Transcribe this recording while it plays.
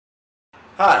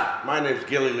Hi, my name is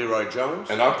Gilly Leroy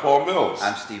Jones. And I'm Paul Mills.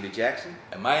 I'm Stevie Jackson.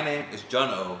 And my name is John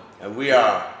O. And we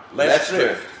are Let's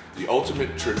Drift, the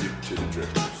ultimate tribute to the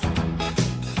drifters.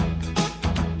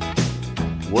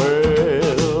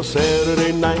 Well,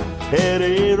 Saturday night at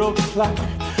 8 o'clock,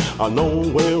 I know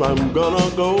where I'm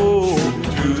gonna go.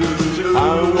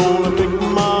 I'm gonna pick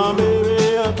my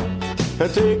baby up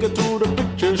and take her to the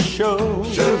picture show.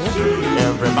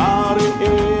 Everybody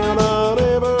in the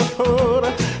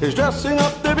neighborhood is dressing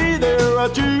up to be there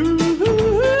too.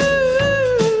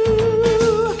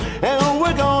 And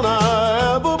we're gonna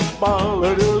have a ball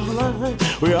just like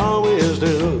we always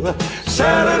do.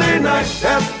 Saturday night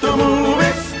at the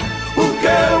movies, who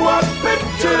cares what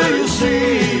picture you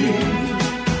see?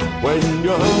 When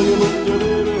you're hugging with the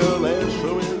video, let's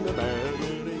show in the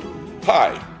bag.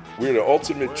 Hi, we're the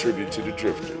ultimate tribute to the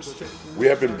drifters. We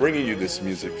have been bringing you this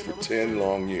music for 10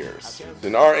 long years.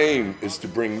 And our aim is to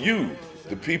bring you,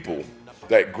 the people,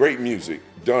 that great music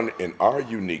done in our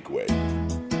unique way.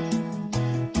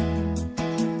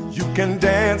 You can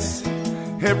dance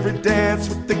every dance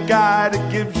with the guy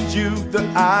that gives you the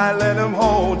eye, let him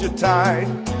hold you tight.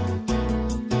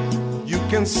 You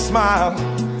can smile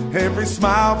every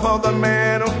smile for the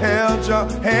man who held your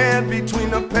hand between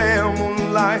the pale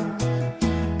moonlight.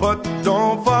 But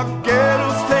don't forget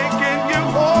who's taking you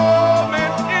home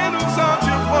and whose arms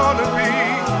you wanna be.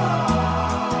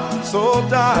 So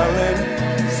darling,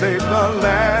 save the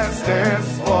last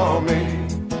dance for me.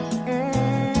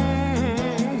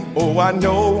 Oh, I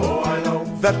know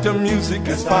that the music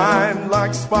is fine,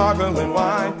 like sparkling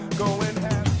wine. Go and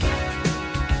have.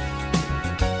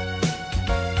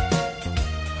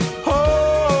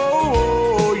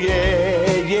 Oh,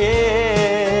 yeah,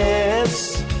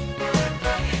 yes.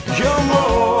 You're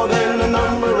more than a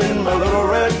number in my little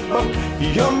red book.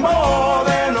 You're more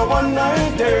than a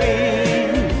one-night stand.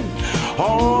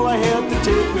 All I had to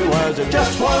take me was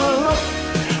just one look.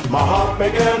 My heart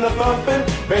began to thumping,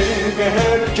 baby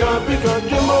had to jump, because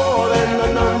you're more than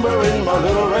a number in my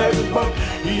little red book.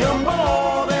 You're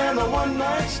more than a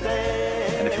one-night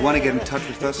stand. And if you want to get in touch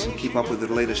with us and keep up with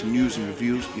the latest news and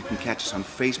reviews, you can catch us on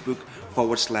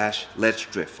Facebook/Let's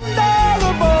Drift.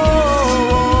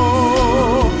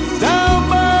 Down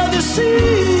by the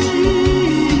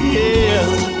sea,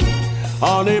 yeah.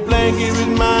 On a blanket with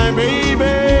my baby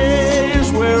is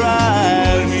where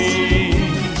I'll be.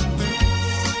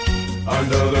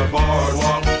 Under the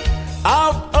boardwalk,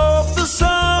 Out of the sun,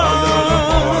 under the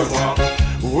boardwalk,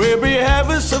 we'll be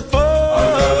having some fun.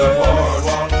 under the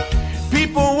boardwalk,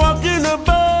 People walking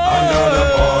about, under the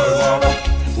boardwalk,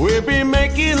 we'll be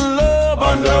making love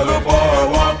under the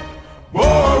boardwalk,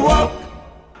 boardwalk.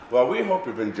 Well, we hope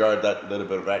you've enjoyed that little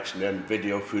bit of action and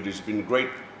video footage. It's been a great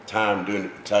time doing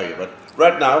it to tell you. But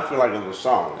right now, I feel like a little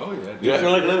song. Oh, yeah. You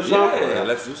feel like a little song? Yeah,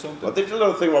 let's do something. Well, there's a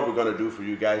little thing what we're going to do for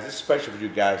you guys. It's special for you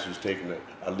guys who's taking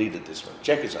a lead at this one.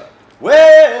 Check this out.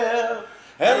 Well,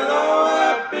 hello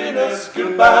happiness,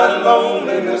 goodbye to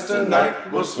loneliness. Tonight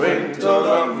we'll swing till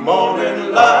the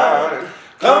morning light.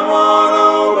 Come on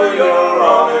over, you're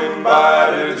all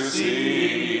invited to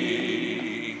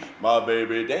see my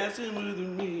baby dancing with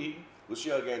me. We'll see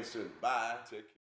you again soon. Bye. Take care.